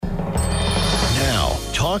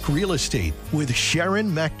Talk Real Estate with Sharon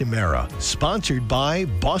McNamara, sponsored by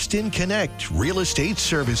Boston Connect Real Estate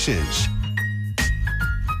Services.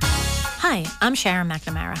 Hi, I'm Sharon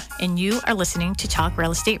McNamara, and you are listening to Talk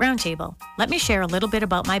Real Estate Roundtable. Let me share a little bit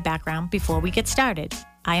about my background before we get started.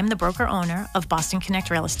 I am the broker-owner of Boston Connect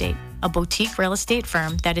Real Estate, a boutique real estate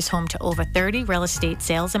firm that is home to over 30 real estate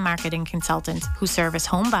sales and marketing consultants who service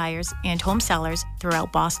home buyers and home sellers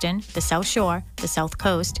throughout Boston, the South Shore, the South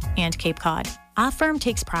Coast, and Cape Cod. Our firm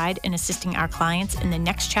takes pride in assisting our clients in the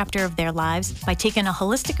next chapter of their lives by taking a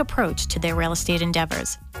holistic approach to their real estate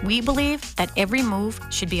endeavors. We believe that every move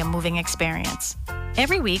should be a moving experience.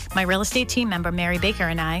 Every week, my real estate team member, Mary Baker,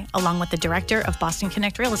 and I, along with the director of Boston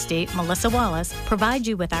Connect Real Estate, Melissa Wallace, provide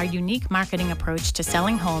you with our unique marketing approach to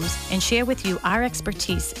selling homes and share with you our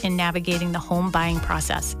expertise in navigating the home buying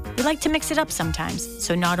process. We like to mix it up sometimes,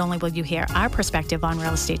 so not only will you hear our perspective on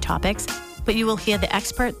real estate topics, but you will hear the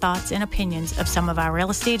expert thoughts and opinions of some of our real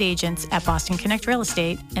estate agents at Boston Connect Real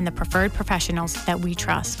Estate and the preferred professionals that we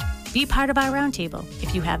trust. Be part of our roundtable.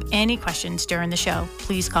 If you have any questions during the show,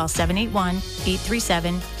 please call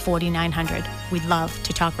 781-837-4900. We'd love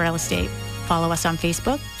to talk real estate. Follow us on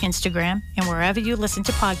Facebook, Instagram, and wherever you listen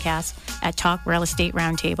to podcasts at Talk Real Estate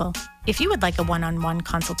Roundtable. If you would like a one-on-one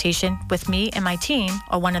consultation with me and my team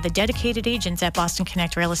or one of the dedicated agents at Boston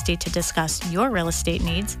Connect Real Estate to discuss your real estate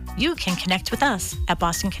needs, you can connect with us at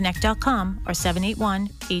bostonconnect.com or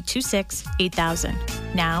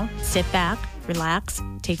 781-826-8000. Now, sit back, relax,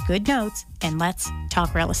 take good notes, and let's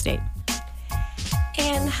talk real estate.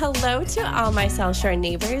 And hello to all my South Shore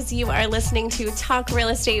neighbors. You are listening to Talk Real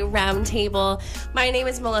Estate Roundtable. My name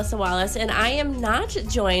is Melissa Wallace, and I am not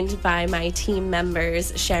joined by my team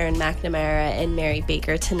members, Sharon McNamara and Mary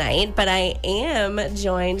Baker, tonight, but I am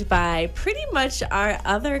joined by pretty much our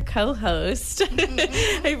other co-host.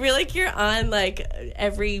 I feel like you're on like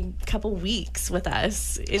every couple weeks with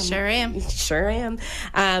us. Sure am.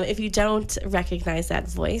 If you don't recognize that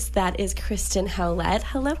voice, that is Kristen Howlett.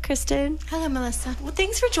 Hello, Kristen. Hello, Melissa. Well,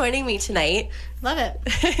 thanks for joining me tonight. Love it.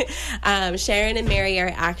 Sharon and Mary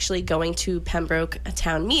are actually going to Pembroke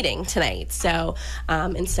town meeting tonight. So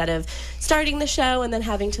instead of starting the show and then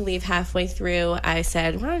having to leave halfway through, I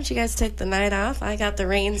said, why don't you guys take the night off? I got the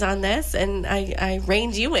reins on this, and I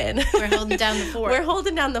reined you in. We're holding down the fort. We're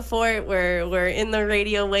holding down the fort. We're in the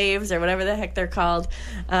radio waves or whatever the heck they're called.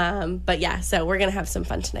 But yeah, so we're going to have some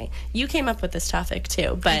fun tonight. You came up with this topic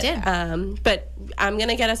too. But, I did. But I'm going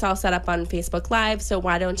to get us all set up on Facebook Live. So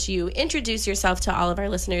why don't you introduce yourself to all of our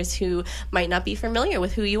listeners who might not be familiar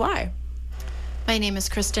with who you are? My name is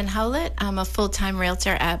Kristen Howlett. I'm a full-time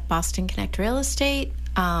realtor at Boston Connect Real Estate.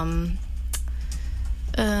 I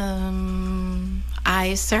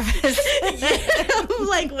service. I'm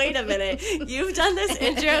like, wait a minute. You've done this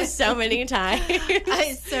intro so many times.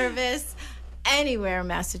 I service anywhere in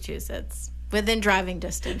Massachusetts. Within driving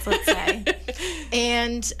distance, let's say.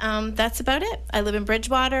 And that's about it. I live in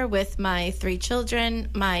Bridgewater with my 3 children,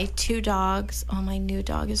 my 2 dogs. Oh, my new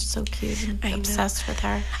dog is so cute. I'm obsessed with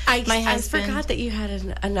her. My husband. I forgot that you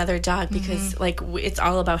had another dog because, like, it's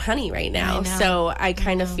all about Honey right now. So I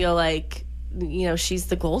kind of feel like, you know, she's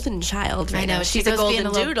the golden child right now. She's a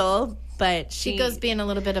golden doodle. But she goes being a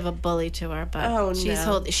little bit of a bully to her, but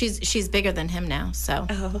she's bigger than him now, so.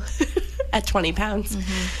 Oh. At 20 pounds.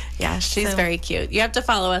 Yeah, she's very cute. You have to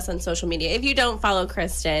follow us on social media. If you don't follow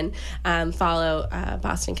Kristen, follow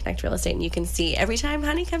Boston Connect Real Estate, and you can see every time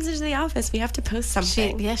Honey comes into the office, we have to post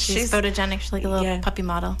something. She's photogenic. She's like a little puppy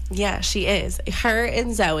model. Yeah, she is. Her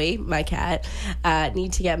and Zoe, my cat,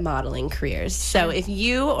 need to get modeling careers. So if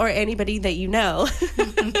you or anybody that you know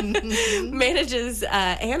manages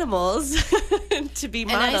animals to be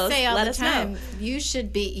models, and I say all let the us time, know. You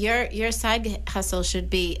should be your side hustle should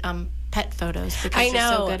be pet photos because you're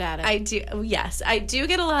so good at it. I do. Yes, I do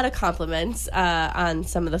get a lot of compliments on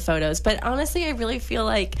some of the photos, but honestly, I really feel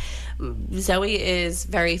like Zoe is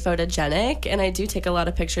very photogenic, and I do take a lot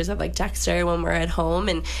of pictures of like Dexter when we're at home,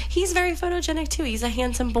 and he's very photogenic too. He's a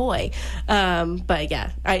handsome boy. But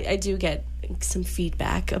yeah, I do get some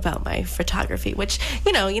feedback about my photography, which,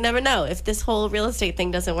 you know, you never know. If this whole real estate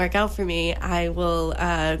thing doesn't work out for me, I will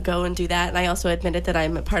go and do that. And I also admitted that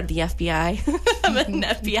I'm a part of the FBI. I'm an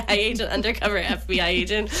FBI agent, undercover FBI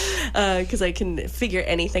agent, because I can figure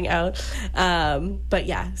anything out. But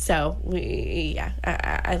yeah, so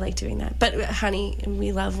I like doing that. But Honey,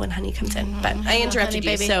 we love when Honey comes in. But I interrupted you.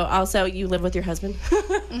 Baby. So also, you live with your husband?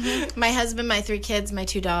 My husband, my 3 kids, my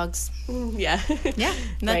 2 dogs. Yeah. Yeah,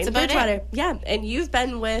 that's about Bridgewater. it. Yeah, and you've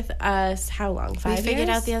been with us how long? 5 years? We figured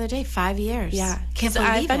out the other day, 5 years. Yeah. Can't Because believe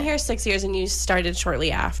I've been it. here 6 years, and you started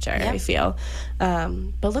shortly after, I feel.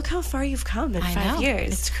 But look how far you've come in 5 know.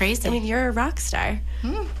 years. It's crazy. I mean, you're a rock star.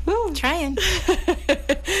 Trying.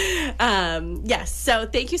 Yes. So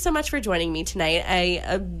thank you so much for joining me tonight.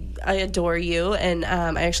 I adore you, and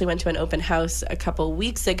I actually went to an open house a couple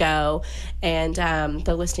weeks ago, and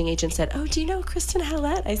the listing agent said, "Oh, do you know Kristen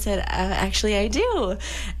Howlett?" I said, "Actually, I do,"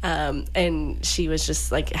 and she was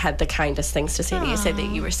just like had the kindest things to say to you. Said that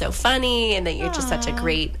you were so funny and that you're just such a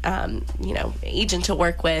great, agent to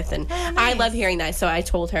work with, and I love hearing that. So I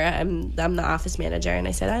told her I'm the office manager, and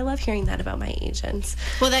I said I love hearing that about my agents.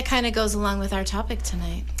 Well, that kind of goes along with our topic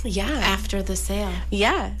tonight. Yeah. After the sale.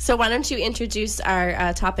 Yeah. So why don't you introduce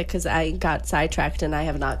our topic, because I got sidetracked and I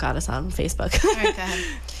have not got us on Facebook. All right, go ahead.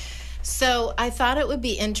 So I thought it would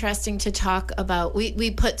be interesting to talk about,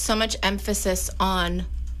 we put so much emphasis on,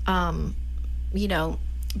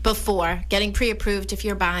 before getting pre-approved if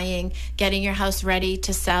you're buying, getting your house ready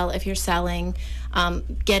to sell if you're selling,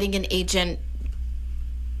 getting an agent,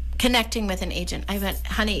 connecting with an agent. I went,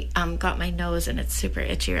 honey, got my nose and it's super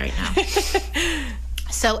itchy right now.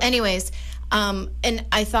 So anyways, and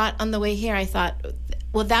I thought on the way here,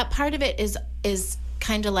 well, that part of it is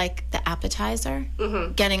kind of like the appetizer,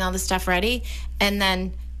 getting all the stuff ready. And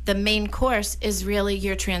then the main course is really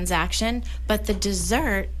your transaction, but the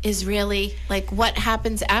dessert is really like what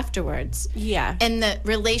happens afterwards. Yeah. And the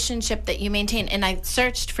relationship that you maintain. And I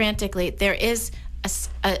searched frantically. There is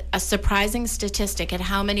a surprising statistic at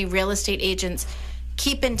how many real estate agents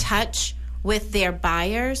keep in touch with their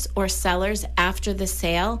buyers or sellers after the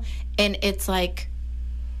sale. And it's like,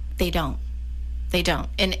 they don't.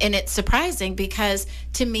 And it's surprising because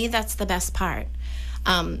to me, that's the best part.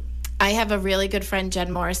 I have a really good friend,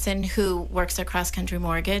 Jen Morrison, who works at Cross Country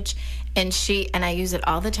Mortgage, and I use it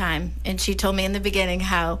all the time. And she told me in the beginning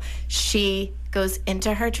how she goes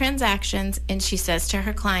into her transactions and she says to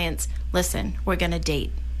her clients, listen, we're going to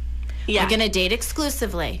date. Yeah. We're going to date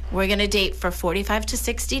exclusively. We're going to date for 45 to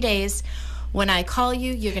 60 days. When I call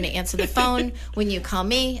you, you're going to answer the phone. When you call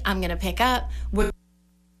me, I'm going to pick up. We're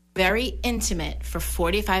very intimate for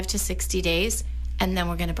 45 to 60 days, and then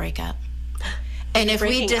we're going to break up. And if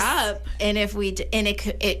we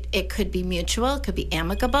it could be mutual, it could be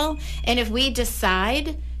amicable. And if we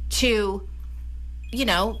decide to,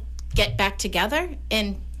 get back together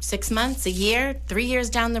in 6 months, a year, 3 years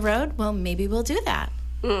down the road, well, maybe we'll do that.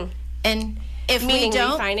 And if we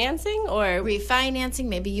don't, refinancing,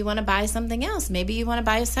 maybe you want to buy something else. Maybe you want to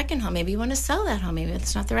buy a second home. Maybe you want to sell that home. Maybe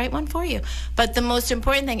it's not the right one for you. But the most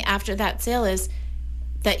important thing after that sale is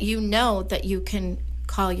that you know that you can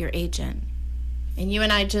call your agent. And you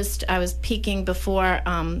and I was peeking before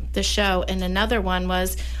the show, and another one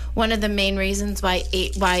was one of the main reasons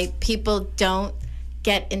why people don't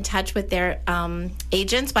get in touch with their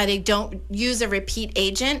agents, why they don't use a repeat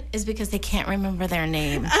agent, is because they can't remember their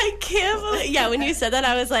name. I can't believe. Yeah, when you said that,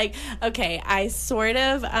 I was like, okay, I sort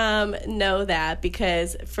of know that,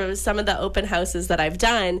 because for some of the open houses that I've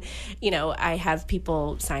done, I have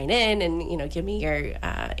people sign in and give me your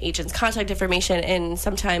agent's contact information, and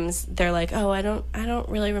sometimes they're like, oh, I don't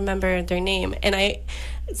really remember their name, and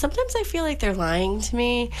sometimes I feel like they're lying to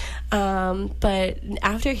me, but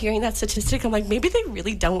after hearing that statistic, I'm like, maybe they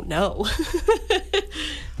really don't know.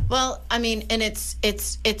 Well, I mean, and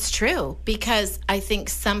it's true, because I think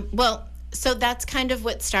so that's kind of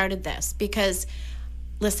what started this, because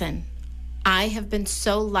listen, I have been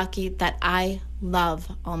so lucky that I love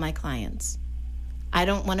all my clients. I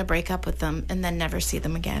don't want to break up with them and then never see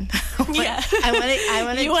them again. Yeah. I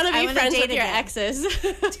want to. You want to be friends with your exes.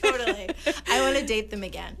 Totally. I want to date them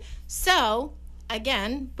again. So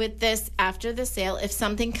again, with this, after the sale, if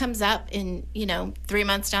something comes up in 3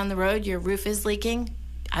 months down the road, your roof is leaking,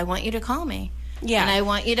 I want you to call me. Yeah. And I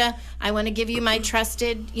want to give you my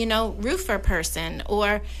trusted, roofer person.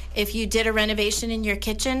 Or if you did a renovation in your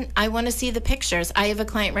kitchen, I want to see the pictures. I have a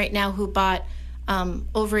client right now who bought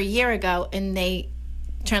over a year ago, and they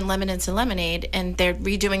turned lemon into lemonade, and they're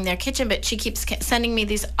redoing their kitchen, but she keeps sending me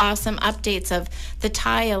these awesome updates of the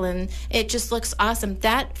tile, and it just looks awesome.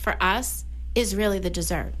 That for us is really the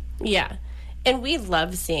dessert. Yeah. And we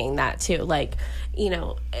love seeing that too. Like,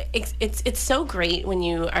 it's so great when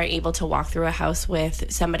you are able to walk through a house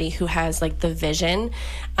with somebody who has like the vision,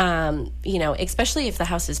 especially if the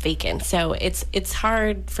house is vacant. So it's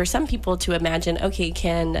hard for some people to imagine, okay,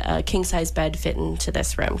 can a king size bed fit into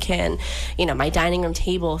this room? Can, my dining room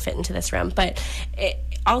table fit into this room? But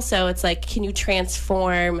also, it's like, can you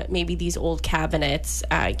transform maybe these old cabinets?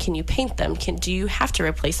 Can you paint them? Do you have to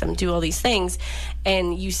replace them? Do all these things,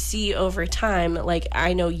 and you see over time time, like,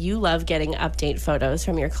 I know you love getting update photos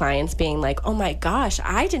from your clients being like, oh my gosh,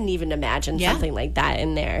 I didn't even imagine something like that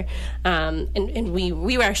in there. And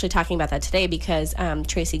we were actually talking about that today because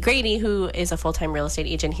Tracy Grady, who is a full-time real estate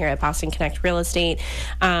agent here at Boston Connect Real Estate,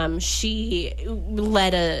 she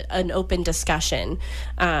led an open discussion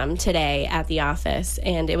today at the office,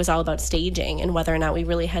 and it was all about staging and whether or not we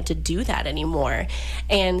really had to do that anymore.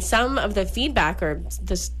 And some of the feedback or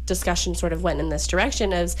this discussion sort of went in this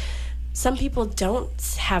direction of some people don't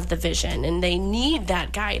have the vision and they need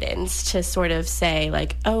that guidance to sort of say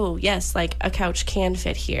like, oh yes, like a couch can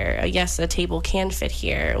fit here. Yes, a table can fit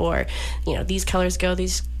here. Or, you know, these colors go,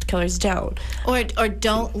 these colors don't. Or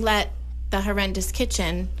don't let the horrendous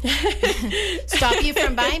kitchen stop you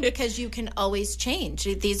from buying, because you can always change.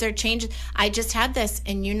 These are changes. I just had this,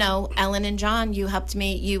 and you know, Ellen and John, you helped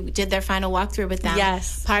me. You did their final walkthrough with them.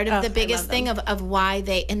 Yes. Part of the biggest thing of why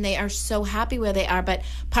they are so happy where they are, but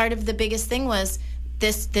part of the biggest thing was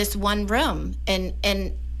this one room, and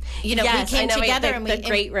you know, yes, we came together the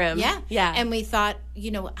great room. Yeah. And we thought,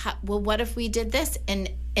 you know, well, what if we did this?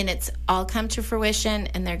 And it's all come to fruition,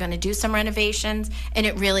 and they're going to do some renovations, and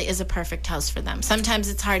it really is a perfect house for them. Sometimes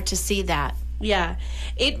it's hard to see that. Yeah,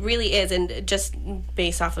 it really is. And just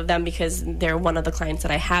based off of them, because they're one of the clients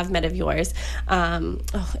that I have met of yours. And,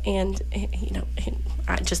 you know,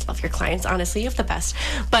 I just love your clients. Honestly, you have the best.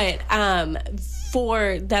 But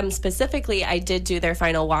for them specifically, I did do their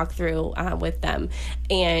final walkthrough with them.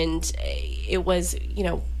 And it was, you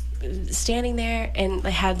know, standing there, and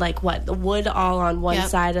they had like the wood all on one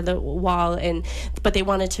side of the wall, but they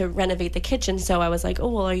wanted to renovate the kitchen. So I was like, oh,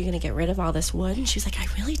 well, are you going to get rid of all this wood? And she was like, I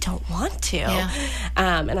really don't want to.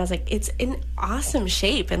 And I was like, it's in awesome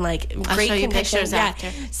shape and like great I'll show you condition. pictures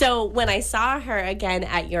after. So when I saw her again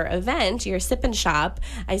at your event, your Sip and Shop,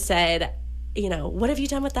 I said, you know, what have you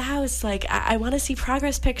done with the house? Like, I want to see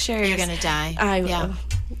progress pictures. You're going to die.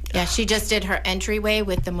 Yeah, she just did her entryway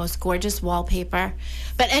with the most gorgeous wallpaper.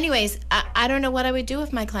 But anyways, I don't know what I would do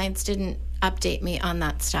if my clients didn't update me on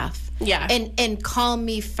that stuff. Yeah. And call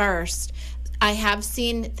me first. I have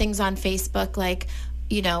seen things on Facebook like,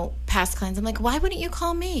 you know, past clients. I'm like, why wouldn't you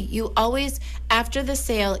call me? You always, after the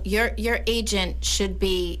sale, your agent should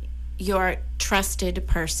be your trusted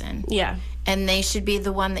person. Yeah. And they should be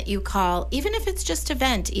the one that you call, even if it's just a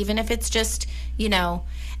vent, even if it's just, you know.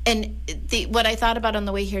 And what I thought about on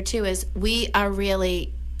the way here too is we are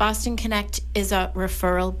really, Boston Connect is a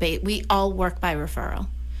referral base. We all work by referral.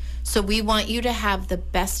 So we want you to have the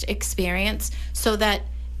best experience so that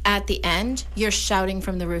at the end you're shouting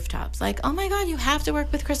from the rooftops like, oh my God, you have to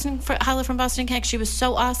work with Kristen Haller from Boston Connect. She was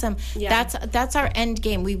so awesome. Yeah. That's our end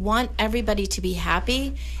game. We want everybody to be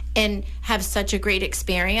happy and have such a great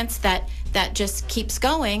experience that just keeps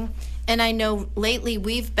going. And I know lately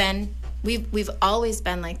we've always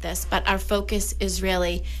been like this, but our focus is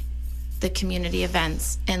really the community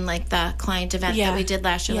events and like the client event that we did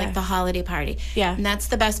last year, like the holiday party. Yeah. And that's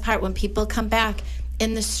the best part, when people come back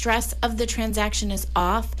and the stress of the transaction is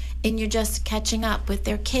off and you're just catching up with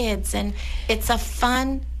their kids, and it's a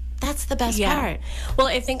fun, that's the best part. Well,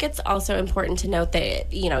 I think it's also important to note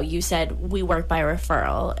that, you know, you said we work by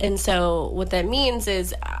referral. And so what that means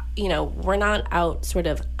is, you know, we're not out sort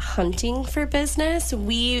of hunting for business.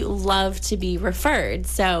 We love to be referred.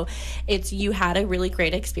 So it's, you had a really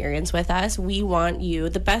great experience with us. We want you,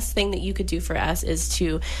 the best thing that you could do for us is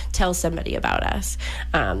to tell somebody about us,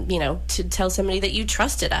 you know, to tell somebody that you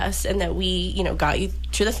trusted us and that we, you know, got you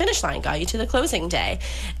to the finish line, got you to the closing day.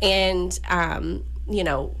 And, you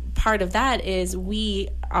know, part of that is we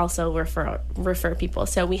also refer people.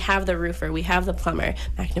 So we have the roofer, we have the plumber,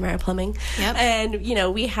 McNamara Plumbing, and you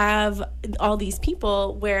know, we have all these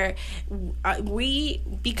people where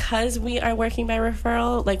because we are working by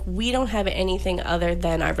referral, like we don't have anything other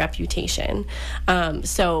than our reputation.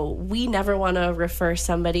 So we never want to refer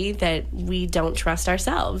somebody that we don't trust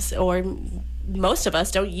ourselves, or most of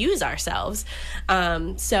us don't use ourselves.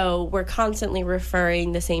 So we're constantly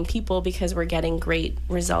referring the same people because we're getting great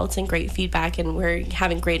results and great feedback, and we're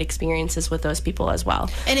having great experiences with those people as well.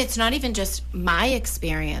 And it's not even just my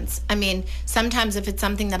experience. I mean, sometimes if it's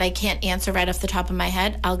something that I can't answer right off the top of my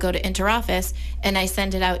head, I'll go to interoffice and I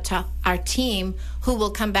send it out to our team, who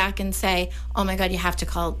will come back and say, oh my God, you have to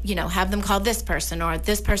call, you know, have them call this person, or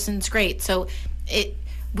this person's great. So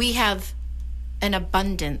we have an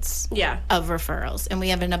abundance of referrals, and we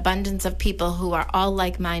have an abundance of people who are all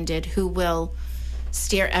like-minded, who will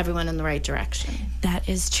steer everyone in the right direction. That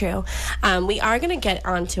is true. We are going to get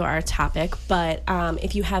onto our topic, but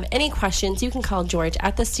if you have any questions, you can call George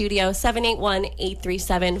at the studio,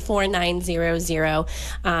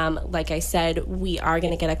 781-837-4900. Like I said, we are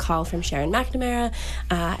going to get a call from Sharon McNamara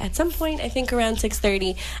at some point, I think around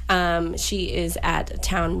 6:30. She is at a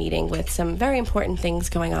town meeting with some very important things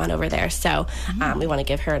going on over there. So we want to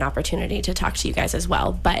give her an opportunity to talk to you guys as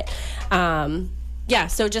well. But yeah,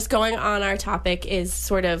 so just going on our topic is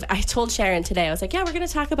sort of, I told Sharon today, I was like, yeah, we're going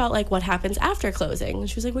to talk about like what happens after closing. And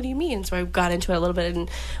she was like, what do you mean? So I got into it a little bit, and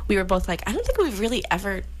we were both like, I don't think we've really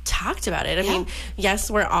ever talked about it. I mean, yes,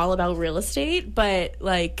 we're all about real estate, but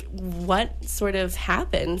like what sort of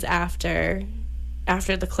happens after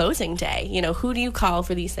the closing day? You know, who do you call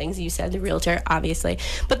for these things? You said the realtor, obviously,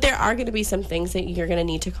 but there are going to be some things that you're going to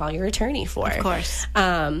need to call your attorney for. Of course.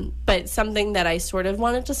 But something that I sort of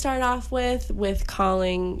wanted to start off with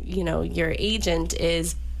calling, you know, your agent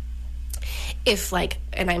is if like,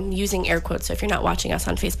 and I'm using air quotes, so if you're not watching us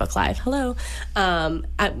on Facebook Live, hello,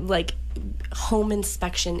 like home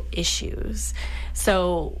inspection issues.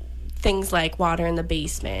 So things like water in the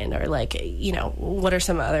basement, or like, you know, what are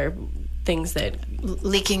some other things that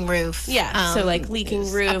leaking roof. So like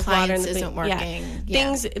leaking roof, water in the isn't working.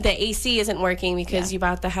 Things, the AC isn't working because you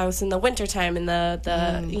bought the house in the wintertime and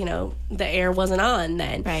the you know, the air wasn't on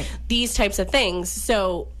then. Right. These types of things.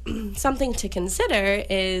 So something to consider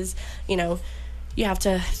is, you know, you have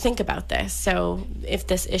to think about this. So if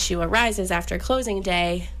this issue arises after closing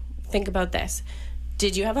day, think about this.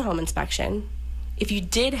 Did you have a home inspection? If you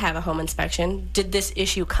did have a home inspection, did this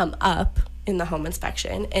issue come up in the home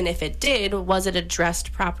inspection? And if it did, was it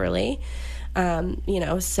addressed properly? You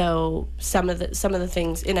know, so some of the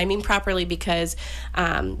things, and I mean properly because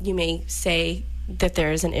you may say that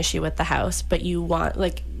there is an issue with the house, but you want,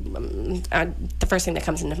 like, the first thing that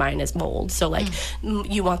comes into mind is mold. So like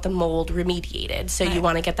you want the mold remediated. So you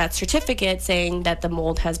want to get that certificate saying that the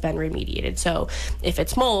mold has been remediated. So if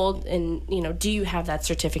it's mold, and you know, do you have that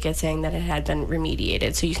certificate saying that it had been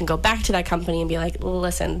remediated? So you can go back to that company and be like,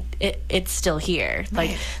 listen, it's still here.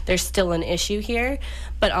 Like there's still an issue here.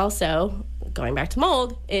 But also going back to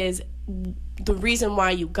mold is the reason why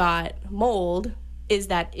you got mold is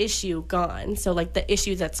that issue gone? So like the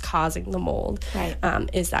issue that's causing the mold,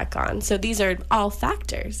 is that gone? So these are all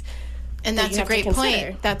factors. And that's a great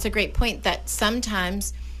point. That's a great point, that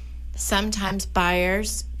sometimes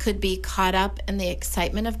buyers could be caught up in the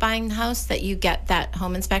excitement of buying the house, that you get that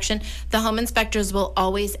home inspection. The home inspectors will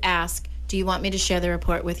always ask, do you want me to share the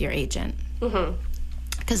report with your agent?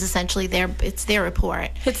 Because essentially it's their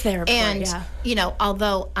report. It's their report, and, you know,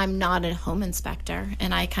 although I'm not a home inspector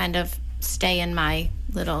and I kind of stay in my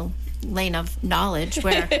little lane of knowledge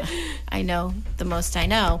where I know the most I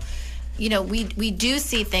know, you know, we do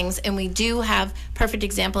see things, and we do have, perfect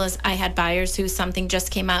example is I had buyers who something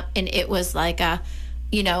just came up and it was like a,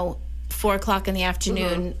 you know, 4:00 in the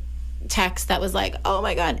afternoon text that was like, oh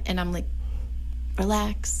my God. And I'm like,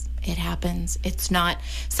 relax, it happens. It's not,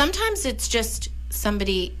 sometimes it's just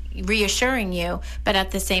somebody reassuring you, but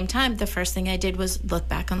at the same time, the first thing I did was look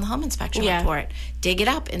back on the home inspection report, dig it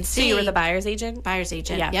up and see. So you were the buyer's agent? Buyer's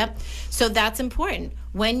agent, yep. So that's important.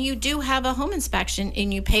 When you do have a home inspection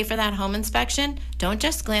and you pay for that home inspection, don't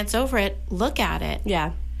just glance over it, look at it.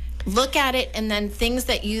 Look at it, and then things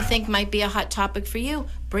that you think might be a hot topic for you,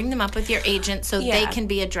 bring them up with your agent so they can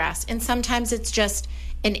be addressed. And sometimes it's just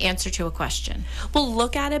an answer to a question. Well,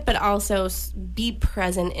 look at it, but also be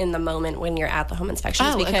present in the moment when you're at the home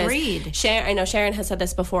inspections. Oh, agreed. I know Sharon has said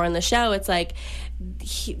this before on the show. It's like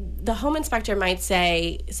the home inspector might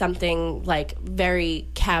say something like very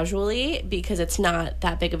casually because it's not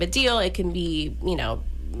that big of a deal. It can be, you know,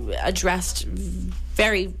 addressed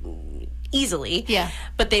very easily.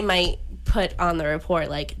 But they might put on the report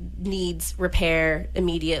like needs repair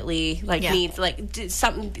immediately, like needs like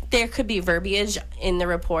something. There could be verbiage in the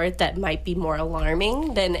report that might be more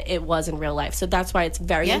alarming than it was in real life. So that's why it's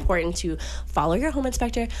very important to follow your home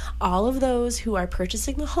inspector. All of those who are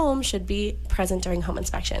purchasing the home should be present during home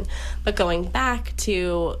inspection. But going back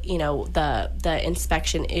to, you know, the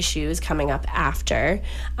inspection issues coming up after,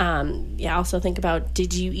 also think about,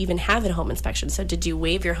 did you even have a home inspection? So did you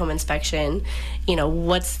waive your home inspection? You know,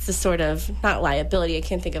 what's the sort of, not liability, I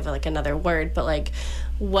can't think of like another word, but like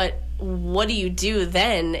what do you do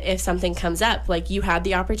then if something comes up? Like you had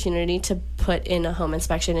the opportunity to put in a home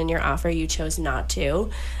inspection in your offer, you chose not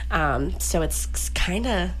to. So it's kind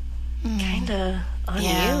of on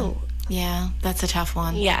you. Yeah, that's a tough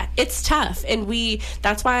one. Yeah, it's tough. And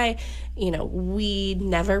that's why we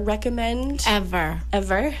never recommend Ever.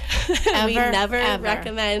 We never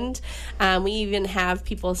recommend. We even have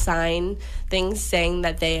people sign things saying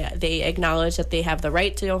that they acknowledge that they have the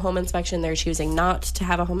right to a home inspection. They're choosing not to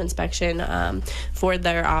have a home inspection for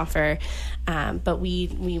their offer. But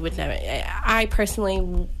we would never. I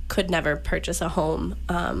personally could never purchase a home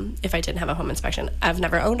if I didn't have a home inspection. I've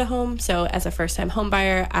never owned a home, so as a first-time home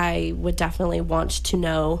buyer, I would definitely want to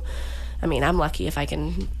know. I mean, I'm lucky if I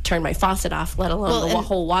can turn my faucet off, let alone the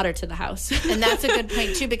whole water to the house. And that's a good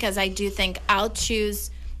point, too, because I do think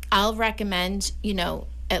I'll recommend,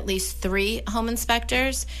 at least 3 home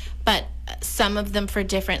inspectors, but some of them for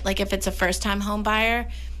different, like if it's a first-time home buyer,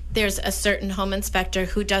 there's a certain home inspector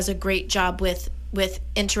who does a great job with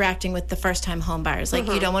interacting with the first-time home buyers. Like,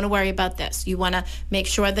 you don't want to worry about this. You want to make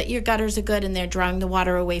sure that your gutters are good and they're drawing the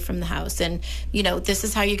water away from the house. And, this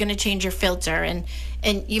is how you're going to change your filter.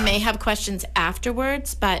 And you may have questions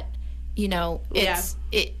afterwards, but,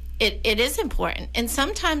 it is important. And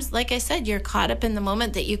sometimes, like I said, you're caught up in the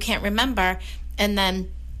moment that you can't remember. And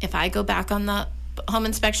then if I go back on the home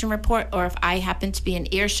inspection report, or if I happen to be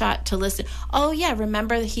in earshot to listen, oh yeah,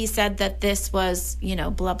 remember he said that this was,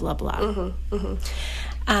 blah, blah, blah.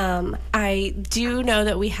 I do know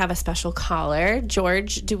that we have a special caller.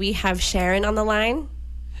 George, do we have Sharon on the line?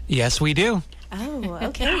 Yes, we do. Oh,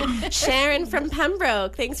 okay. Sharon from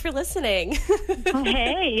Pembroke, thanks for listening.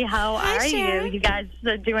 Hey, how are Sharon. you? You guys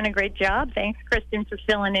are doing a great job. Thanks, Kristen, for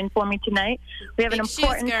filling in for me tonight. We have an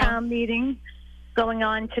important town meeting going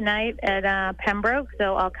on tonight at Pembroke,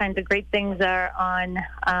 so all kinds of great things are on.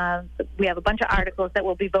 We have a bunch of articles that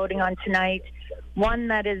we'll be voting on tonight. One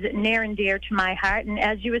that is near and dear to my heart, and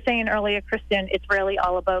as you were saying earlier, Kristen, it's really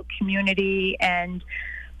all about community and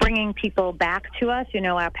bringing people back to us,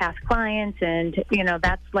 our past clients, and,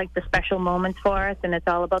 that's like the special moments for us, and it's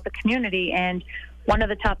all about the community. And one of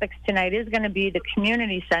the topics tonight is going to be the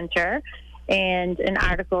community center, and an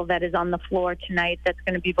article that is on the floor tonight that's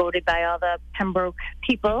going to be voted by all the Pembroke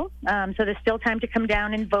people. So there's still time to come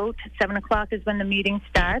down and vote. 7 o'clock is when the meeting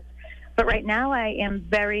starts. But right now I am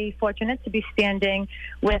very fortunate to be standing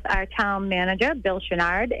with our town manager, Bill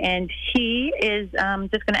Chenard, and he is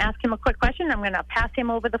just going to ask him a quick question. I'm going to pass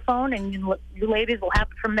him over the phone, and you ladies will have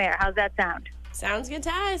it from there. How's that sound? Sounds good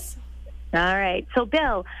to us. All right. So,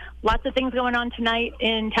 Bill, lots of things going on tonight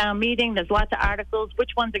in town meeting. There's lots of articles.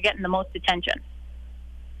 Which ones are getting the most attention?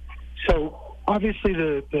 So, obviously,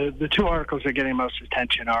 the 2 articles that are getting most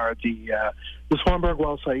attention are the Swanberg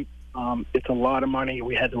well site. It's a lot of money.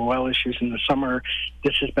 We had the well issues in the summer.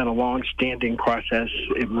 This has been a long-standing process.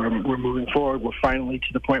 We're moving forward. We're finally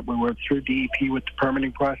to the point where we're through DEP with the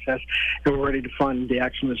permitting process, and we're ready to fund the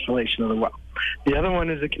actual installation of the well. The other one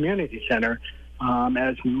is the community center.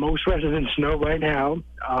 As most residents know by now,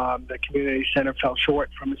 the community center fell short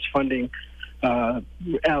from its funding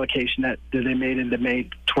allocation that they made in the May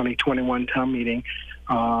 2021 town meeting.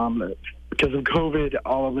 Because of COVID,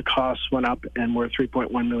 all of the costs went up, and we're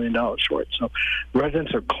 $3.1 million short. So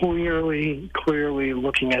residents are clearly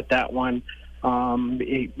looking at that one.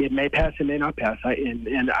 It may pass, it may not pass.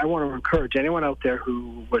 And I want to encourage anyone out there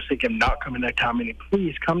who was thinking of not coming to that town meeting,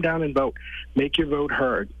 please come down and vote. Make your vote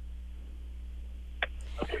heard.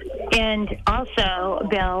 And also,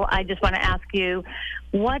 Bill, I just want to ask you,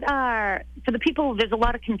 for the people, there's a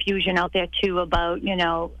lot of confusion out there, too, about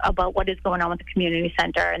what is going on with the community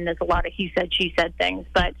center, and there's a lot of he said, she said things.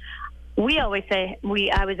 But we always say,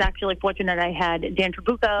 I was actually fortunate I had Dan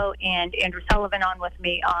Trabucco and Andrew Sullivan on with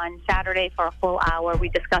me on Saturday for a full hour. We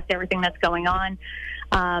discussed everything that's going on.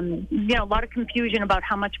 A lot of confusion about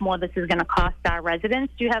how much more this is going to cost our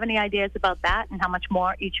residents. Do you have any ideas about that and how much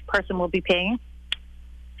more each person will be paying?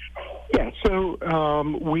 Yeah, so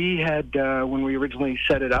we had, when we originally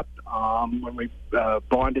set it up, when we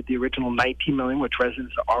bonded the original $19 million, which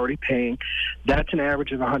residents are already paying, that's an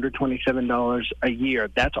average of $127 a year.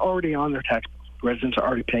 That's already on their tax bill. Residents are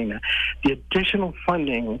already paying that. The additional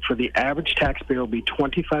funding for the average taxpayer will be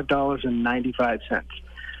 $25.95.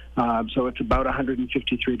 So it's about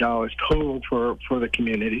 $153 total for the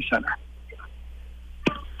community center.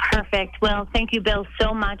 Perfect. Well, thank you, Bill,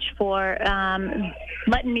 so much for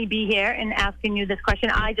letting me be here and asking you this question.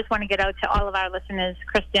 I just want to get out to all of our listeners,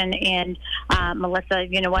 Kristen and Melissa,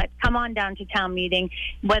 you know what, come on down to town meeting.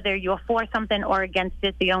 Whether you're for something or against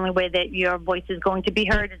it, the only way that your voice is going to be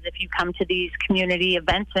heard is if you come to these community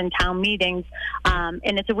events and town meetings. And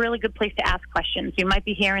it's a really good place to ask questions. You might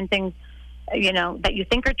be hearing things, that you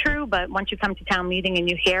think are true, but once you come to town meeting and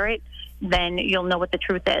you hear it, then you'll know what the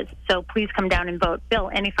truth is. So please come down and vote.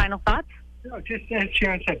 Bill, any final thoughts? No, just as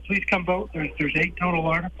Sharon said, please come vote. There's 8 total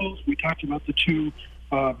articles. We talked about the 2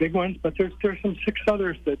 big ones, but there's some 6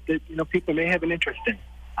 others that people may have an interest in.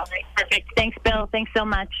 All right, perfect. Thanks, Bill. Thanks so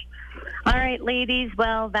much. All right, ladies.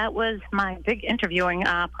 Well, that was my big interviewing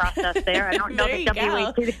process there. I don't know that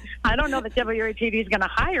WATD. I don't know that WATD is going to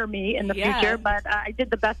hire me in the future, but I did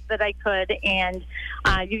the best that I could, and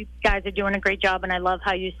you guys are doing a great job. And I love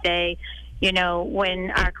how you say,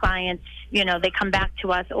 when our clients, they come back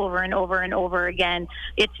to us over and over and over again.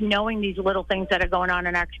 It's knowing these little things that are going on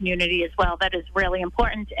in our community as well. That is really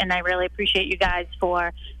important, and I really appreciate you guys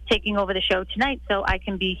for taking over the show tonight so I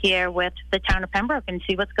can be here with the town of Pembroke and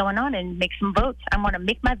see what's going on and make some votes. I want to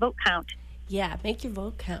make my vote count. Yeah, make your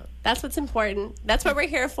vote count. That's what's important. That's what we're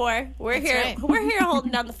here for. We're here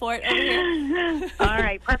holding down the fort over here. All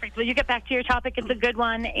right, perfect. Well, you get back to your topic. It's a good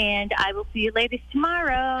one, and I will see you ladies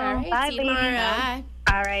tomorrow. All right, bye, see you tomorrow. Bye.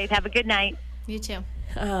 All right, have a good night. You too.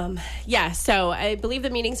 So I believe the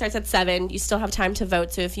meeting starts at 7. You still have time to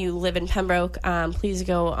vote. So if you live in Pembroke, please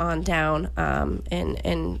go on down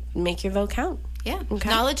and make your vote count. Yeah. Okay.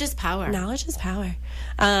 Knowledge is power. Knowledge is power.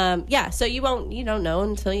 So you don't know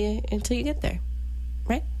until you get there.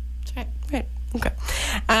 Right? That's right. Right. Okay.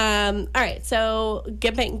 All right. So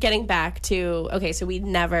getting back to, so we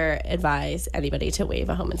never advise anybody to waive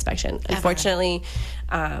a home inspection. Ever. Unfortunately,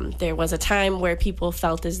 there was a time where people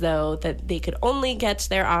felt as though that they could only get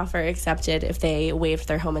their offer accepted if they waived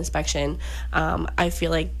their home inspection. I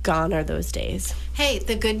feel like gone are those days. Hey,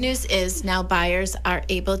 the good news is now buyers are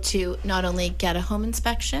able to not only get a home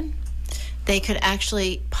inspection, they could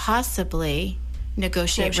actually possibly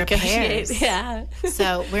negotiate repairs. Yeah.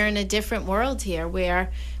 So we're in a different world here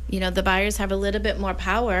where, the buyers have a little bit more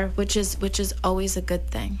power, which is always a good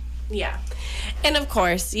thing. Yeah. And of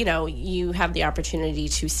course, you have the opportunity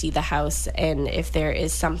to see the house, and if there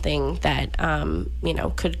is something that,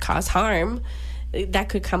 could cause harm, that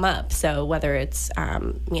could come up. So whether it's,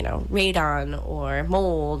 radon or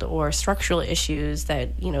mold or structural issues that,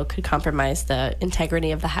 could compromise the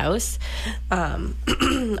integrity of the house,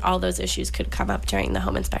 all those issues could come up during the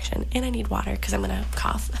home inspection. And I need water because I'm going to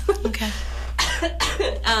cough. Okay.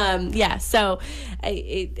 So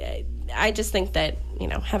I just think that,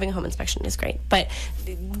 having a home inspection is great. But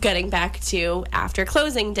getting back to after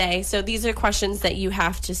closing day, so these are questions that you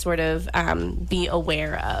have to sort of be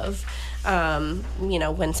aware of.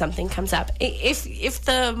 When something comes up, if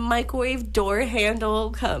the microwave door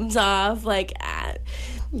handle comes off,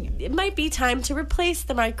 it might be time to replace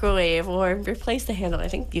the microwave or replace the handle. I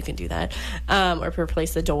think you can do that, or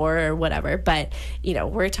replace the door or whatever. But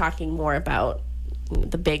we're talking more about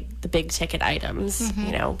the big ticket items.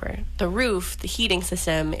 Where the roof, the heating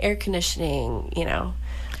system, air conditioning.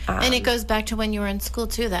 And it goes back to when you were in school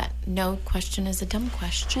too. That no question is a dumb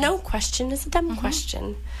question. No question is a dumb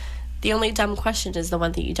question. The only dumb question is the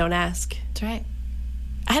one that you don't ask. That's right.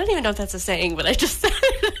 I don't even know if that's a saying, but I just said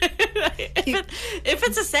it. If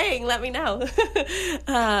it's a saying, let me know.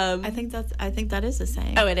 I think that is a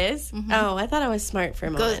saying. Oh, it is? Mm-hmm. Oh, I thought I was smart for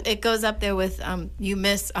a moment. It goes up there with you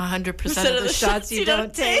miss 100% of the shots you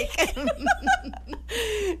don't take.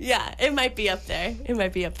 Yeah, it might be up there. It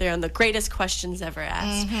might be up there on the greatest questions ever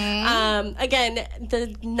asked. Mm-hmm. Again,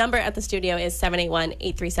 the number at the studio is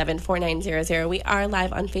 781-837-4900. We are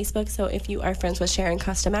live on Facebook, so if you are friends with Sharon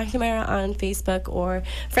Costa McNamara on Facebook or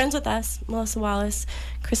friends with us, Melissa Wallace,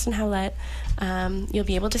 Kristen Howlett, you'll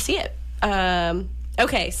be able to see it.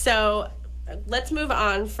 Okay, so let's move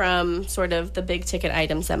on from sort of the big ticket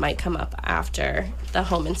items that might come up after the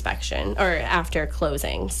home inspection or after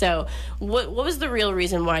closing. So what was the real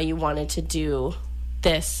reason why you wanted to do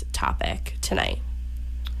this topic tonight?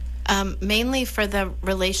 Mainly for the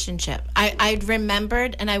relationship. I'd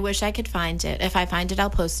remembered, and I wish I could find it. If I find it, I'll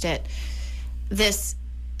post it. This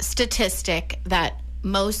statistic that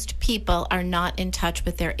most people are not in touch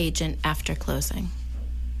with their agent after closing.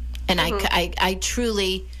 And I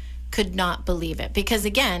truly could not believe it, because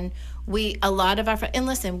again, a lot of our, and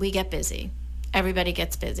listen, we get busy. Everybody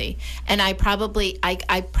gets busy. And I probably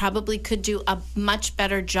could do a much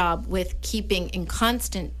better job with keeping in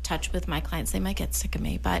constant touch with my clients. They might get sick of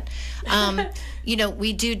me, but,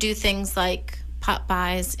 we do things like pop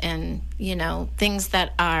buys and, things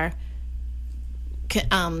that are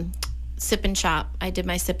sip and shop. I did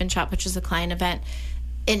my sip and shop, which is a client event.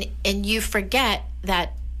 And you forget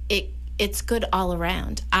that it's good all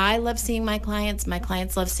around. I love seeing my clients. My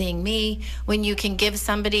clients love seeing me. When you can give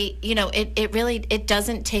somebody, it really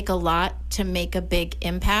doesn't take a lot to make a big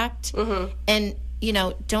impact. Mm-hmm. And,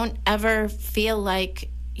 don't ever feel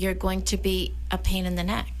like you're going to be a pain in the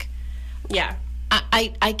neck. Yeah.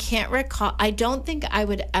 I can't recall. I don't think I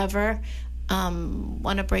would ever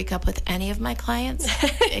want to break up with any of my clients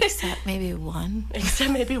except maybe one.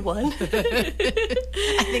 Except maybe one.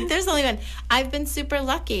 I think there's only one. I've been super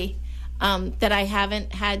lucky that I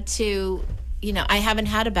haven't had to, I haven't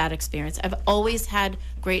had a bad experience. I've always had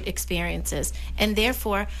great experiences. And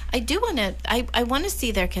therefore, I do want to, I want to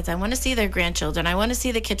see their kids. I want to see their grandchildren. I want to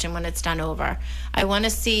see the kitchen when it's done over. I want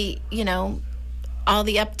to see, all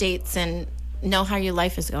the updates and know how your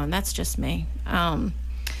life is going. That's just me.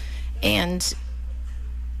 And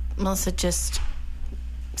Melissa just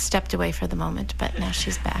stepped away for the moment, but now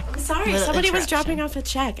she's back. I'm sorry, somebody was dropping off a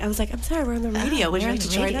check. I was like, I'm sorry, we're on the radio. Would you like to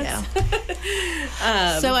join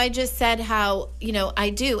us? So I just said how,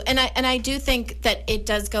 I do. And I do think that it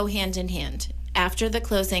does go hand in hand. After the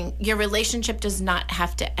closing, your relationship does not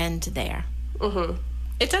have to end there. Mm-hmm.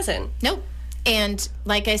 It doesn't. Nope. And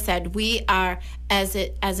like I said, we are, as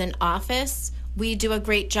an office, we do a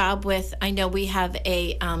great job with, I know we have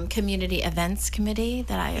a community events committee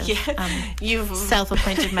that I have you've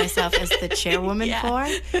self-appointed myself as the chairwoman for.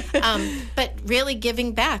 But really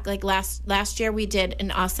giving back. Like last year we did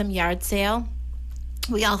an awesome yard sale.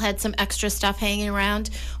 We all had some extra stuff hanging around.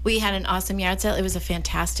 We had an awesome yard sale. It was a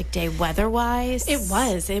fantastic day weather-wise. It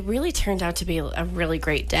was. It really turned out to be a really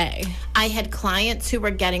great day. I had clients who were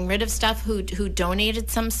getting rid of stuff, who donated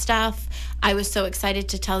some stuff. I was so excited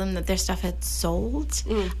to tell them that their stuff had sold.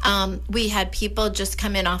 We had people just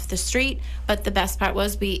come in off the street, but the best part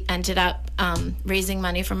was we ended up raising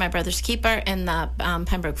money for My Brother's Keeper and the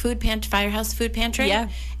Pembroke Firehouse Food Pantry. Yeah.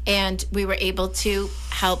 And we were able to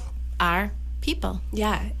help our people.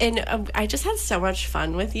 Yeah, and I just had so much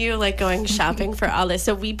fun with you, like going shopping for all this.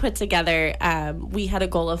 So we put together, we had a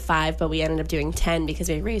goal of 5, but we ended up doing 10 because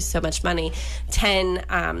we raised so much money, 10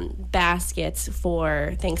 baskets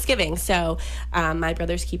for Thanksgiving. So My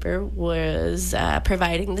Brother's Keeper was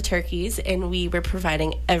providing the turkeys, and we were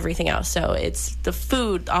providing everything else. So it's the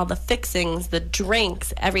food, all the fixings, the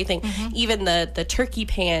drinks, everything, even the turkey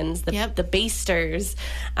pans, the basters.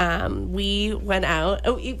 We went out,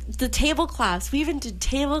 the tablecloth. We even did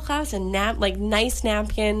tablecloths and nice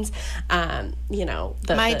napkins. My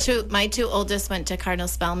two oldest went to Cardinal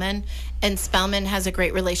Spellman, and Spellman has a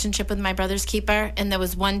great relationship with My Brother's Keeper. And there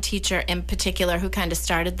was one teacher in particular who kind of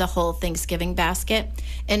started the whole Thanksgiving basket,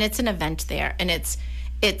 and it's an event there, and it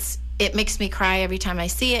makes me cry every time I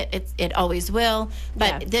see it. It always will.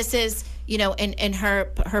 But this is, and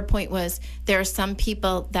her point was there are some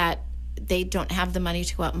people that they don't have the money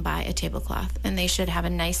to go out and buy a tablecloth, and they should have a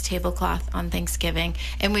nice tablecloth on Thanksgiving.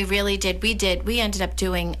 And we really did. We ended up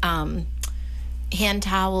doing hand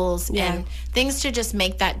towels and things to just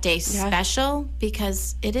make that day special,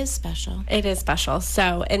 because it is special. It is special.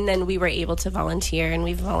 So, and then we were able to volunteer, and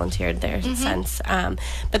we've volunteered there since.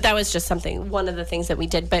 But that was just one of the things that we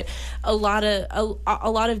did. But a lot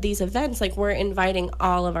of these events, like, we're inviting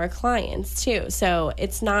all of our clients too. So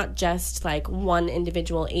it's not just like one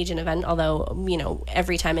individual agent event, although,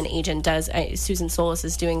 every time an agent does, Susan Solis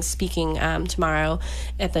is speaking tomorrow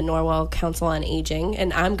at the Norwell Council on Aging,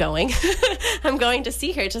 and I'm going. I'm going to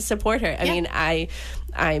see her, to support her. I mean,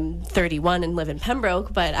 I'm 31 and live in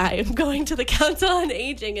Pembroke, but I am going to the Council on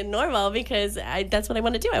Aging in Norwell because that's what I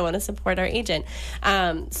want to do. I want to support our agent.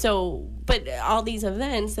 But all these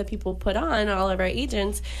events that people put on, all of our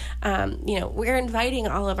agents, we're inviting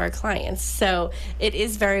all of our clients. So it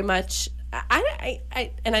is very much.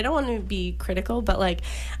 And I don't want to be critical, but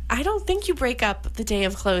I don't think you break up the day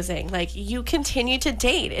of closing. You continue to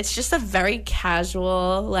date. It's just a very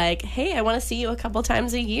casual, hey, I want to see you a couple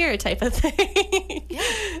times a year type of thing.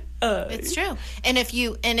 It's true. And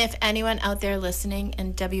if anyone out there listening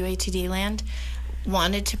in WATD land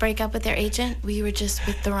wanted to break up with their agent, we were just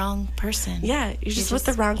with the wrong person. Yeah, you're just with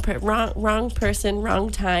the wrong person, wrong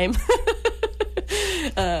time.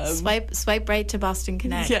 Swipe right to Boston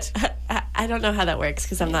Connect. Yeah, I don't know how that works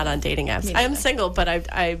because I'm not on dating apps. I'm single, but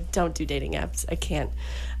I don't do dating apps. I can't.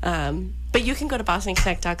 But you can go to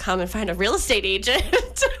bostonconnect.com and find a real estate agent.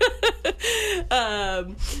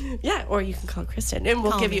 Or you can call Kristen, and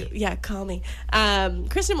we'll give you. Yeah, call me.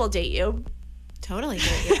 Kristen will date you. Totally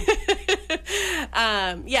date you.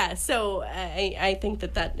 So I think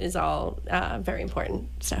that is all very important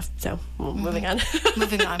stuff. So moving on.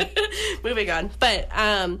 Moving on. But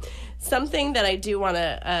something that I do want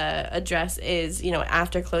to address is,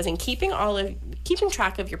 after closing, keeping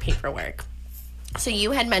track of your paperwork. So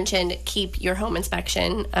you had mentioned keep your home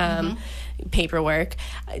inspection, paperwork.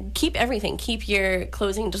 Keep everything. Keep your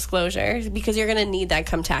closing disclosure, because you're going to need that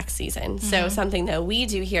come tax season. So something that we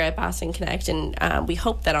do here at Boston Connect, and we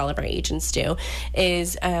hope that all of our agents do,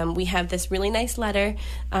 is we have this really nice letter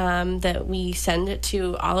that we send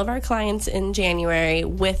to all of our clients in January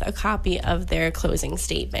with a copy of their closing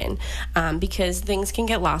statement, because things can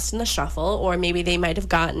get lost in the shuffle, or maybe they might have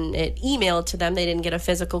gotten it emailed to them. They didn't get a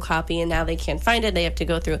physical copy, and now they can't find it. They have to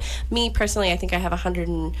go through. Me personally, I think I have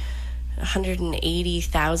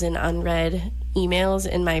 180,000 unread emails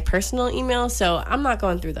in my personal email, so I'm not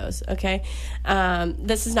going through those. Okay,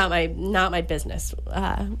 this is not my business.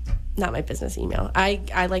 Not my business email.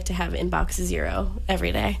 I like to have inbox 0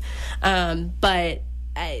 every day, but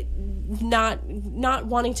not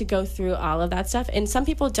wanting to go through all of that stuff. And some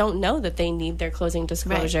people don't know that they need their closing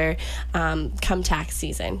disclosure come tax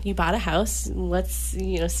season. You bought a house, let's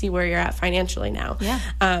see where you're at financially now.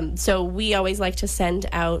 So we always like to send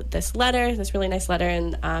out this really nice letter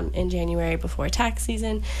in January before tax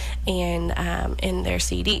season, and in their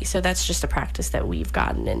CD. So that's just a practice that we've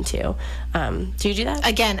gotten into. Do you do that?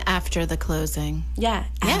 Again, after the closing.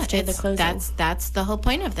 After the closing. That's the whole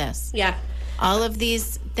point of this. All of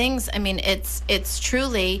these things, I mean, it's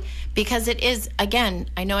truly, because it is, again,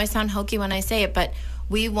 I know I sound hokey when I say it, but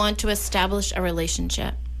we want to establish a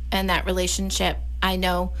relationship. And that relationship,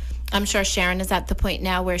 I'm sure Sharon is at the point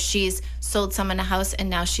now where she's sold someone a house,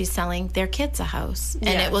 and now she's selling their kids a house.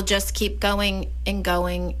 And it will just keep going and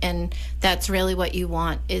going. And that's really what you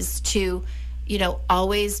want, is to,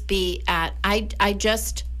 always be at, I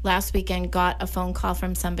just last weekend got a phone call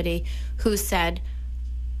from somebody who said,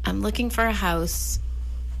 I'm looking for a house.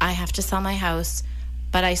 I have to sell my house.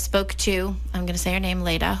 But I spoke to, I'm going to say her name,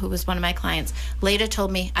 Leda, who was one of my clients. Leda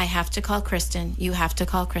told me, I have to call Kristen. You have to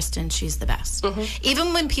call Kristen. She's the best.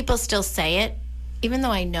 Even when people still say it, even though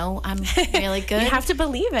I know I'm really good. You have to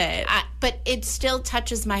believe it. But it still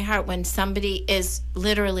touches my heart when somebody is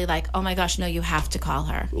literally like, oh my gosh, no, you have to call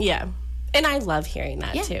her. Yeah. And I love hearing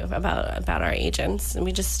that too about our agents. And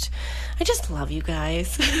I just love you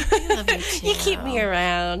guys. I love you too. You keep me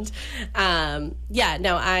around. I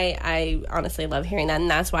honestly love hearing that, and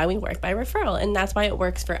that's why we work by referral, and that's why it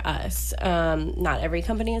works for us. Not every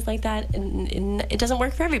company is like that, and it doesn't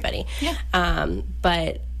work for everybody.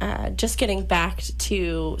 But just getting back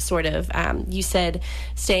to sort of, you said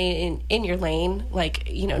stay in your lane, like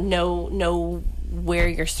know where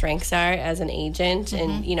your strengths are as an agent,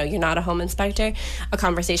 and you're not a home inspector. A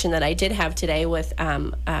conversation that I did have today with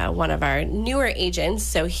one of our newer agents.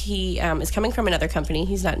 So he is coming from another company.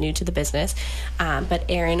 He's not new to the business, but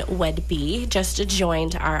Aaron Wedby just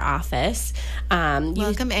joined our office.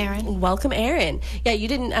 Welcome, Aaron. Welcome, Aaron. Yeah, you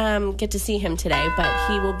didn't get to see him today, but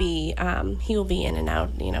he will be in and out,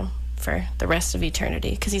 for the rest of eternity,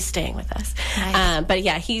 because he's staying with us. Nice. But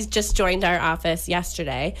yeah, he's just joined our office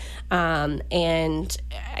yesterday, and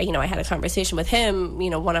I had a conversation with him.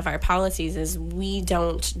 One of our policies is we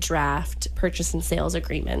don't draft purchase and sales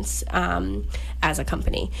agreements as a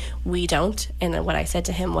company. We don't. And what I said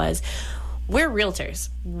to him was, we're realtors.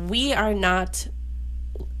 We are not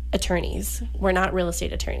attorneys. We're not real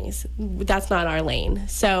estate attorneys. That's not our lane.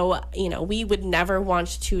 So, we would never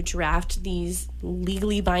want to draft these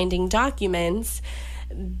legally binding documents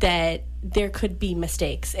that there could be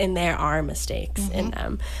mistakes, and there are mistakes in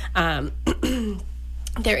them.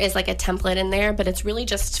 There is like a template in there, but it's really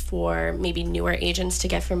just for maybe newer agents to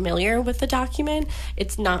get familiar with the document.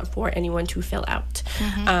 It's not for anyone to fill out.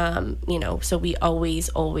 So we always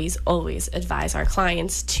advise our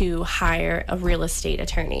clients to hire a real estate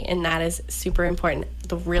attorney, and that is super important.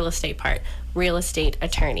 The real estate part, real estate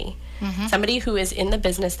attorney. Somebody who is in the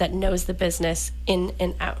business, that knows the business in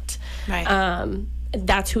and out. Right.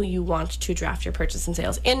 That's who you want to draft your purchase and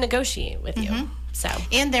sales and negotiate with you. So,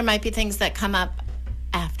 and there might be things that come up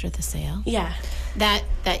after the sale. Yeah.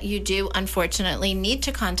 That you do, unfortunately, need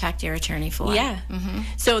to contact your attorney for. Yeah.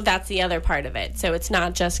 So that's the other part of it. So it's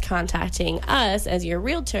not just contacting us as your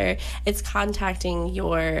realtor, it's contacting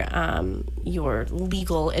your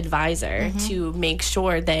legal advisor to make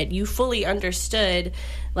sure that you fully understood,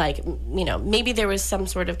 like, maybe there was some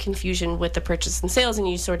sort of confusion with the purchase and sales, and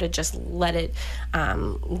you sort of just let it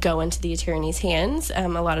go into the attorney's hands. A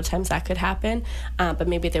lot of times that could happen, but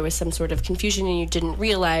maybe there was some sort of confusion and you didn't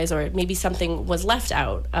realize, or maybe something was left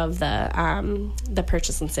out of the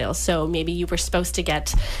purchase and sales. So maybe you were supposed to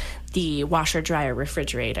get the washer, dryer,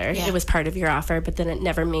 refrigerator. It was part of your offer, but then it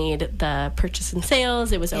never made the purchase and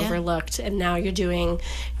sales. It was overlooked, and now you're doing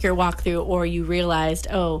your walkthrough, or you realized,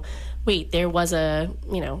 oh, wait, there was a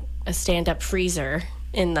stand-up freezer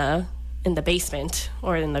in the in the basement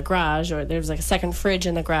or in the garage, or there's like a second fridge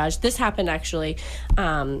in the garage. This happened actually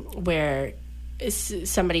where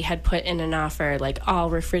somebody had put in an offer like all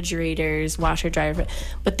refrigerators, washer, dryer,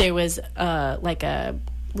 but there was like a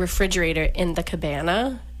refrigerator in the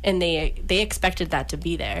cabana, and they expected that to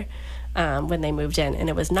be there when they moved in, and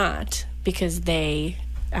it was not, because they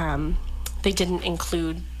didn't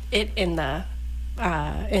include it in the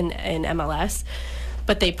in MLS,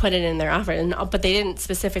 but they put it in their offer, but they didn't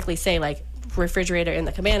specifically say like refrigerator in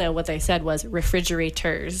the cabana. What they said was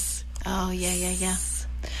refrigerators. Oh yeah.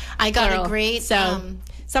 I got Plural. a great.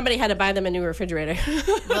 Somebody had to buy them a new refrigerator.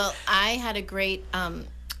 Well, I had a great.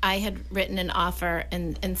 I had written an offer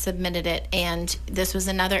and submitted it, and this was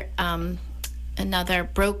another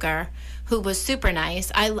broker who was super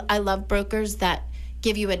nice. I love brokers that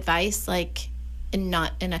give you advice, like, and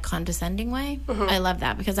not in a condescending way. Mm-hmm. I love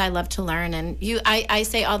that, because I love to learn, and I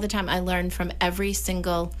say all the time, I learn from every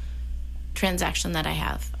single transaction that I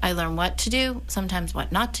have. I learn what to do, sometimes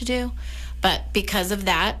what not to do, but because of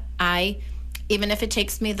that, even if it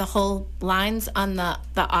takes me the whole lines on the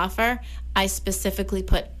offer, I specifically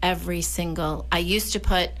put every single. I used to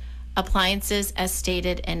put appliances as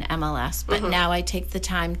stated in MLS, but now I take the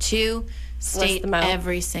time to state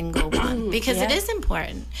every single one, because it is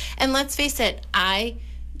important. And let's face it, I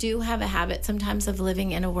do have a habit sometimes of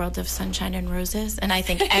living in a world of sunshine and roses, and I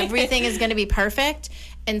think everything is going to be perfect,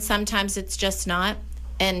 and sometimes it's just not.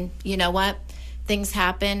 And you know what? Things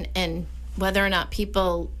happen, and whether or not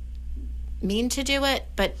people mean to do it,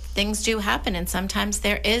 but things do happen, and sometimes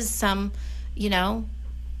there is some,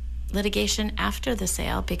 litigation after the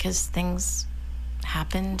sale because things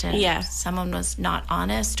happened and someone was not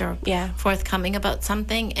honest or forthcoming about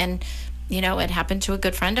something, and it happened to a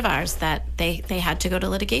good friend of ours that they had to go to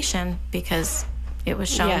litigation because it was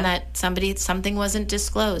shown that something wasn't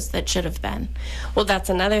disclosed that should have been. Well,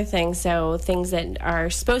 that's another thing. So things that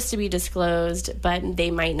are supposed to be disclosed, but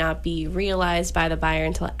they might not be realized by the buyer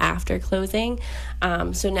until after closing.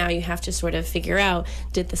 So now you have to sort of figure out,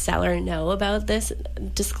 did the seller know about this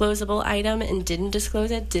disclosable item and didn't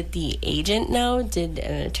disclose it? Did the agent know? Did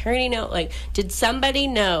an attorney know? Like, did somebody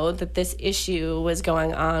know that this issue was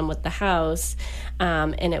going on with the house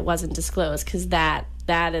and it wasn't disclosed? Because that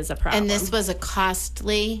is a problem. And this was a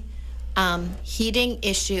costly heating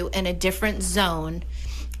issue in a different zone.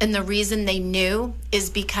 And the reason they knew is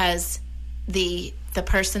because the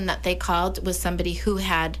person that they called was somebody who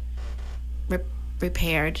had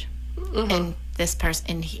repaired. And this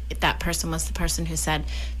person, that person was the person who said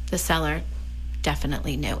the seller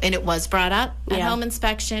definitely knew. And it was brought up at home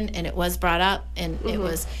inspection, and it was brought up, and it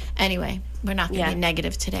was, anyway, we're not going to be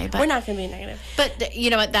negative today. But we're not going to be negative. But you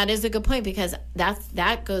know what? That is a good point, because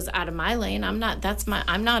that goes out of my lane. I'm not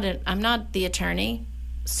the attorney.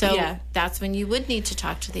 So that's when you would need to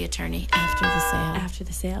talk to the attorney after the sale. After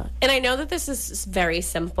the sale. And I know that this is very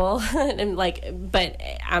simple, and but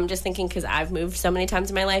I'm just thinking, because I've moved so many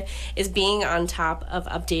times in my life, is being on top of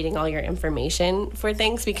updating all your information for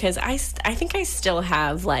things, because I think I still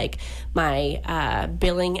have like my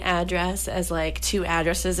billing address as like 2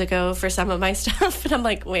 addresses ago for some of my stuff, and I'm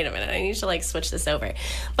like, wait a minute, I need to like switch this over.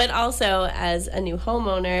 But also, as a new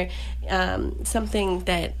homeowner, something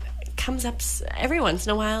that comes up every once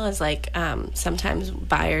in a while is like sometimes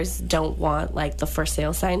buyers don't want like the for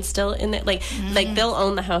sale sign still in it, like they'll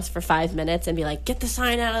own the house for 5 minutes and be like, get the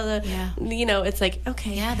sign out of the it's like,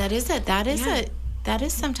 okay, that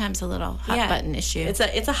is sometimes a little hot button issue. It's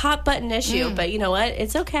a hot button issue, but you know what?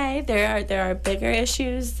 It's okay. There are bigger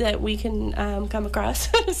issues that we can come across.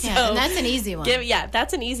 So, and that's an easy one.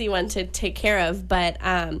 That's an easy one to take care of. But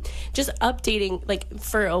just updating, like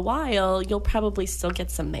for a while, you'll probably still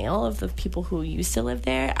get some mail of the people who used to live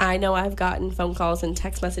there. I know I've gotten phone calls and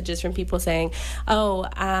text messages from people saying, "Oh,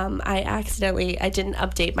 I didn't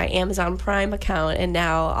update my Amazon Prime account, and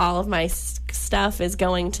now all of my stuff is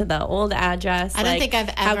going to the old address." I don't think I've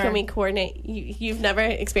ever. How can we coordinate? You've never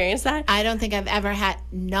experienced that? I don't think I've ever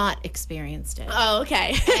not experienced it. Oh,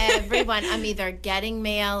 okay. Everyone, I'm either getting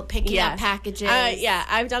mail, picking up packages.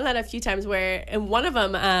 I've done that a few times where, and one of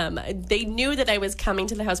them, they knew that I was coming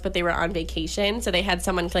to the house, but they were on vacation, so they had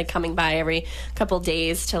someone like coming by every couple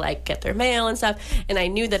days to like get their mail and stuff. And I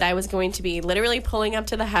knew that I was going to be literally pulling up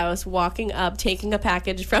to the house, walking up, taking a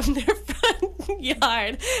package from their front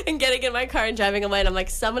yard, and getting in my car and driving away. And I'm like,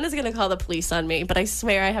 someone is going to call the police on me, but I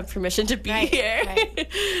swear I have permission to be here. Right.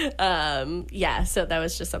 So that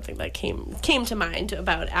was just something that came to mind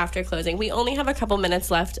about after closing. We only have a couple minutes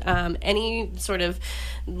left. Any sort of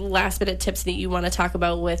last minute tips that you want to talk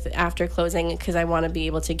about with after closing, because I want to be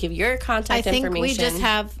able to give your contact information. I think we just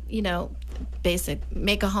have, basic,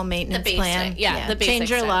 make a home maintenance plan. Yeah, the basic change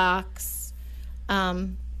your stuff. locks.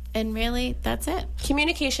 And really, that's it.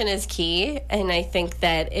 Communication is key, and I think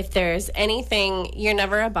that if there's anything, you're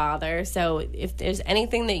never a bother. So if there's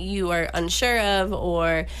anything that you are unsure of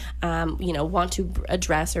or, want to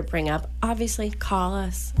address or bring up, obviously call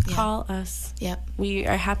us. Yeah. Call us. Yep. We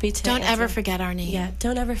are happy to Don't answer. ever forget our name. Yeah,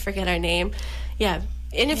 don't ever forget our name. Yeah.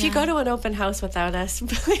 And if you go to an open house without us,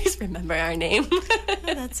 please remember our name. Oh,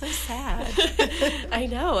 that's so sad. I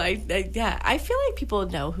know. I feel like people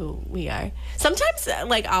know who we are. Sometimes,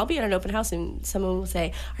 I'll be at an open house and someone will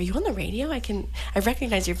say, "Are you on the radio? I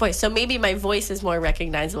recognize your voice." So maybe my voice is more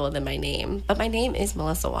recognizable than my name. But my name is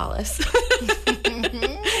Melissa Wallace.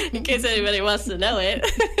 In case anybody wants to know it.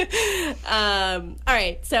 All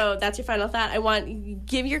right. So that's your final thought.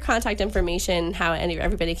 Give your contact information, how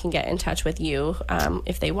everybody can get in touch with you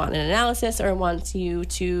if they want an analysis or want you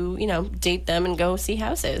to, date them and go see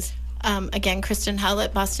houses. Again, Kristen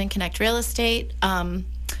Howlett, Boston Connect Real Estate,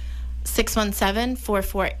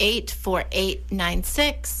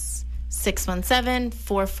 617-448-4896,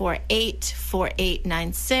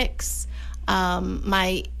 617-448-4896.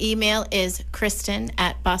 My email is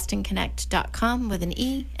kristen@bostonconnect.com with an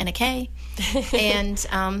E and a K. And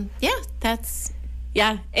that's...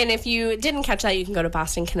 Yeah, and if you didn't catch that, you can go to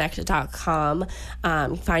bostonconnect.com,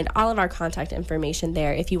 find all of our contact information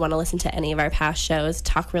there. If you want to listen to any of our past shows,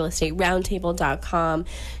 talkrealestateroundtable.com.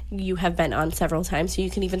 You have been on several times, so you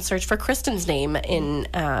can even search for Kristen's name in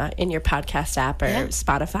your podcast app or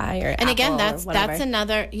Spotify or And Apple again, or that's whatever.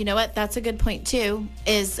 another, you know what, that's a good point too,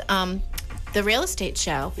 is the real estate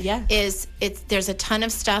show. Yeah. There's a ton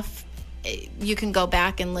of stuff. You can go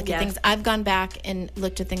back and look at things. I've gone back and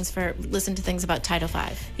listened to things about Title V.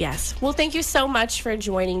 Yes. Well, thank you so much for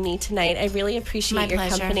joining me tonight. I really appreciate My your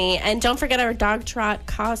pleasure. company. And don't forget our dog trot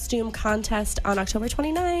costume contest on October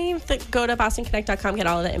 29th. Go to bostonconnect.com, get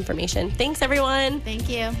all of that information. Thanks, everyone. Thank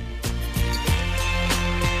you.